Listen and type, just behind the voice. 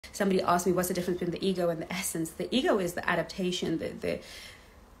somebody asked me, what's the difference between the ego and the essence? The ego is the adaptation,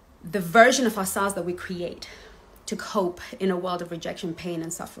 the version of ourselves that we create to cope in a world of rejection, pain,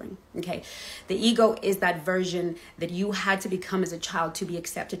 and suffering. Okay, the ego is that version that you had to become as a child to be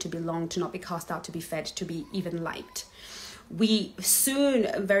accepted, to belong, to not be cast out, to be fed, to be even liked. We soon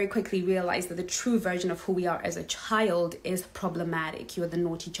very quickly realize that the true version of who we are as a child is problematic. You're the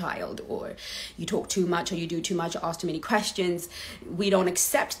naughty child, or you talk too much, or you do too much, or ask too many questions. We don't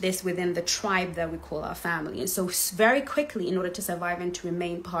accept this within the tribe that we call our family. And so very quickly, in order to survive and to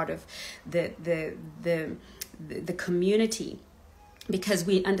remain part of the community, because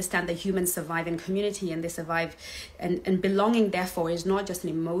we understand that humans survive in community, and they survive, and belonging therefore is not just an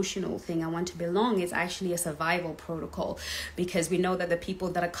emotional thing. I want to belong is actually a survival protocol, because we know that the people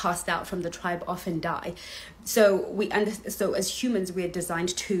that are cast out from the tribe often die. So so as humans, we are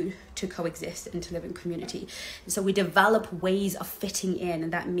designed to coexist and to live in community. So we develop ways of fitting in,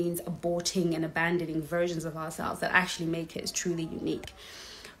 and that means aborting and abandoning versions of ourselves that actually make us truly unique,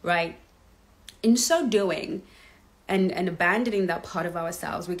 right? In so doing, and abandoning that part of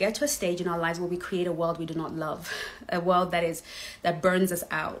ourselves, we get to a stage in our lives where we create a world we do not love, a world that burns us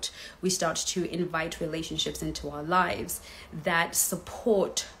out. We start to invite relationships into our lives that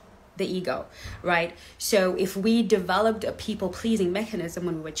support the ego, right? So if we developed a people-pleasing mechanism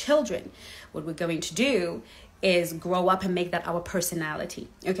when we were children, what we're going to do is grow up and make that our personality.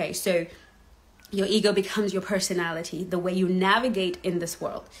 Okay, so your ego becomes your personality, the way you navigate in this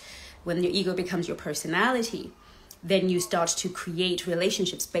world. When your ego becomes your personality, then you start to create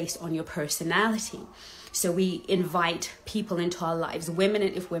relationships based on your personality. So we invite people into our lives. Women,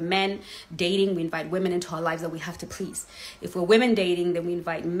 if we're men dating, we invite women into our lives that we have to please. If we're women dating, then we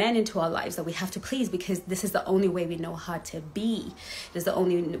invite men into our lives that we have to please, because this is the only way we know how to be. This is the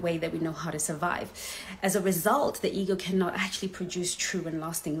only way that we know how to survive. As a result, the ego cannot actually produce true and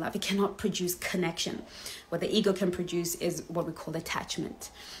lasting love. It cannot produce connection. What the ego can produce is what we call attachment.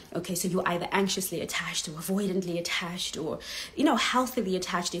 Okay, so you're either anxiously attached or avoidantly attached, or, healthily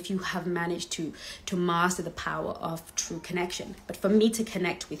attached if you have managed to master the power of true connection. But for me to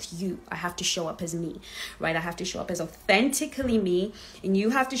connect with you, I have to show up as me, right? I have to show up as authentically me, and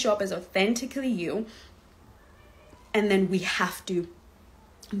you have to show up as authentically you. And then we have to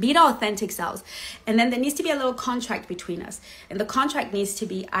be our authentic selves. And then there needs to be a little contract between us. And the contract needs to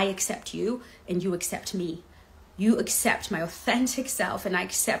be, I accept you and you accept me. You accept my authentic self and I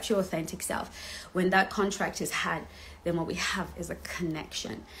accept your authentic self. When that contract is had, then what we have is a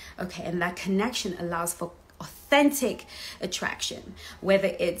connection. Okay, and that connection allows for authentic attraction,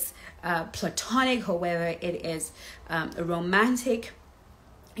 whether it's platonic or whether it is romantic.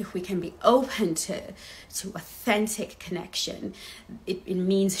 If we can be open to authentic connection, it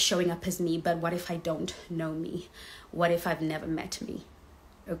means showing up as me. But what if I don't know me? What if I've never met me?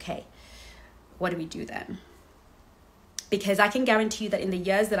 Okay, what do we do then? Because I can guarantee you that in the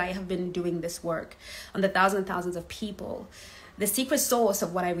years that I have been doing this work on the thousands and thousands of people, the secret source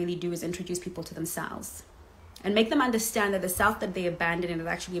of what I really do is introduce people to themselves and make them understand that the self that they abandon is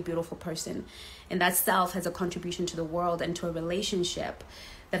actually a beautiful person. And that self has a contribution to the world and to a relationship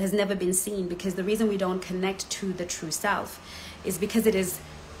that has never been seen. Because the reason we don't connect to the true self is because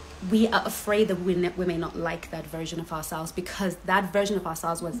we are afraid that we may not like that version of ourselves, because that version of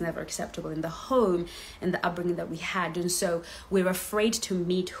ourselves was never acceptable in the home and the upbringing that we had. And so we're afraid to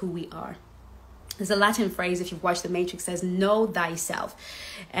meet who we are. There's a Latin phrase, if you've watched The Matrix, says, know thyself.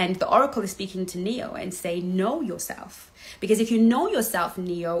 And the oracle is speaking to Neo and say, know yourself. Because if you know yourself,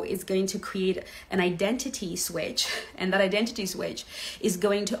 Neo, is going to create an identity switch. And that identity switch is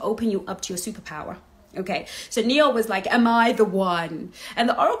going to open you up to your superpower. Okay, so Neo was like, am I the one? And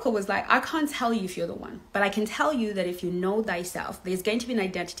the oracle was like, I can't tell you if you're the one, but I can tell you that if you know thyself, there's going to be an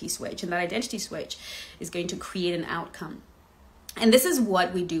identity switch, and that identity switch is going to create an outcome. And this is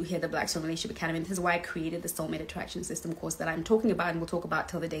what we do here at the Black Swan Relationship Academy. This is why I created the Soulmate Attraction System course that I'm talking about and will talk about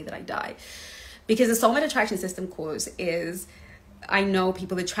till the day that I die. Because the Soulmate Attraction System course is, I know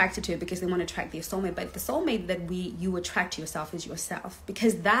people attracted to it because they want to attract their soulmate, but the soulmate that you attract to yourself is yourself.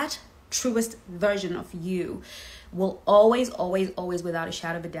 Because that truest version of you will always, without a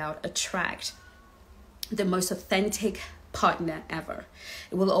shadow of a doubt, attract the most authentic partner ever.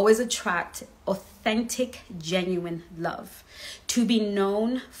 It will always attract authentic, genuine love. To be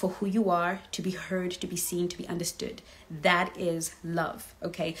known for who you are, to be heard, to be seen, to be understood. That is love,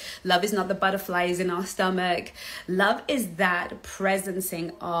 okay? Love is not the butterflies in our stomach. Love is that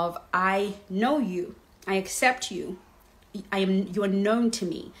presencing of, I know you, I accept you, you are known to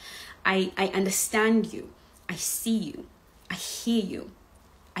me. I understand you. I see you. I hear you.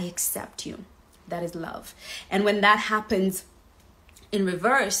 I accept you. That is love. And when that happens, in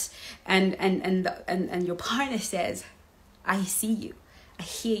reverse, and your partner says, I see you, I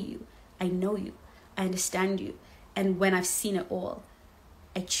hear you, I know you, I understand you, and when I've seen it all,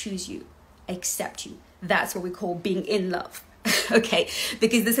 I choose you, I accept you. That's what we call being in love. Okay,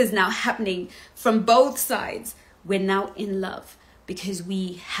 because this is now happening from both sides. We're now in love because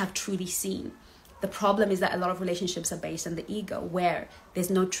we have truly seen. The problem is that a lot of relationships are based on the ego, where there's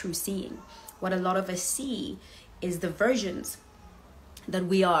no true seeing. What a lot of us see is the versions that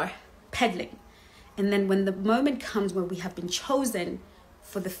we are peddling. And then when the moment comes where we have been chosen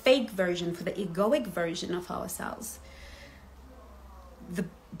for the fake version, for the egoic version of ourselves, the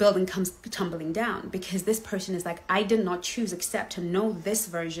building comes tumbling down, because this person is like, I did not choose except to know this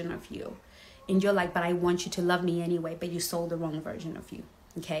version of you. And you're like, but I want you to love me anyway, but you sold the wrong version of you.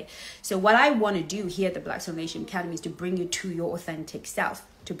 Okay, so what I want to do here at the Black Soul Nation Academy is to bring you to your authentic self,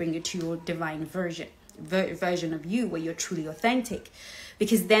 to bring you to your divine version of you, where you're truly authentic,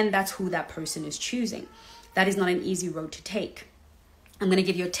 because then that's who that person is choosing. That is not an easy road to take. I'm going to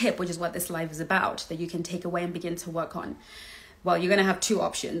give you a tip, which is what this life is about, that you can take away and begin to work on. Well, you're going to have two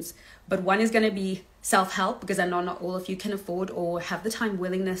options, but one is going to be self-help, because I know not all of you can afford or have the time,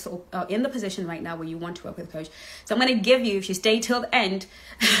 willingness, or in the position right now where you want to work with a coach. So I'm going to give you, if you stay till the end,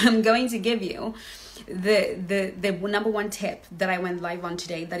 I'm going to give you the number one tip that I went live on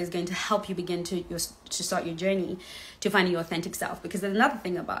today, that is going to help you begin to start your journey to finding your authentic self. Because there's another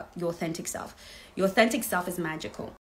thing about your authentic self. Your authentic self is magical.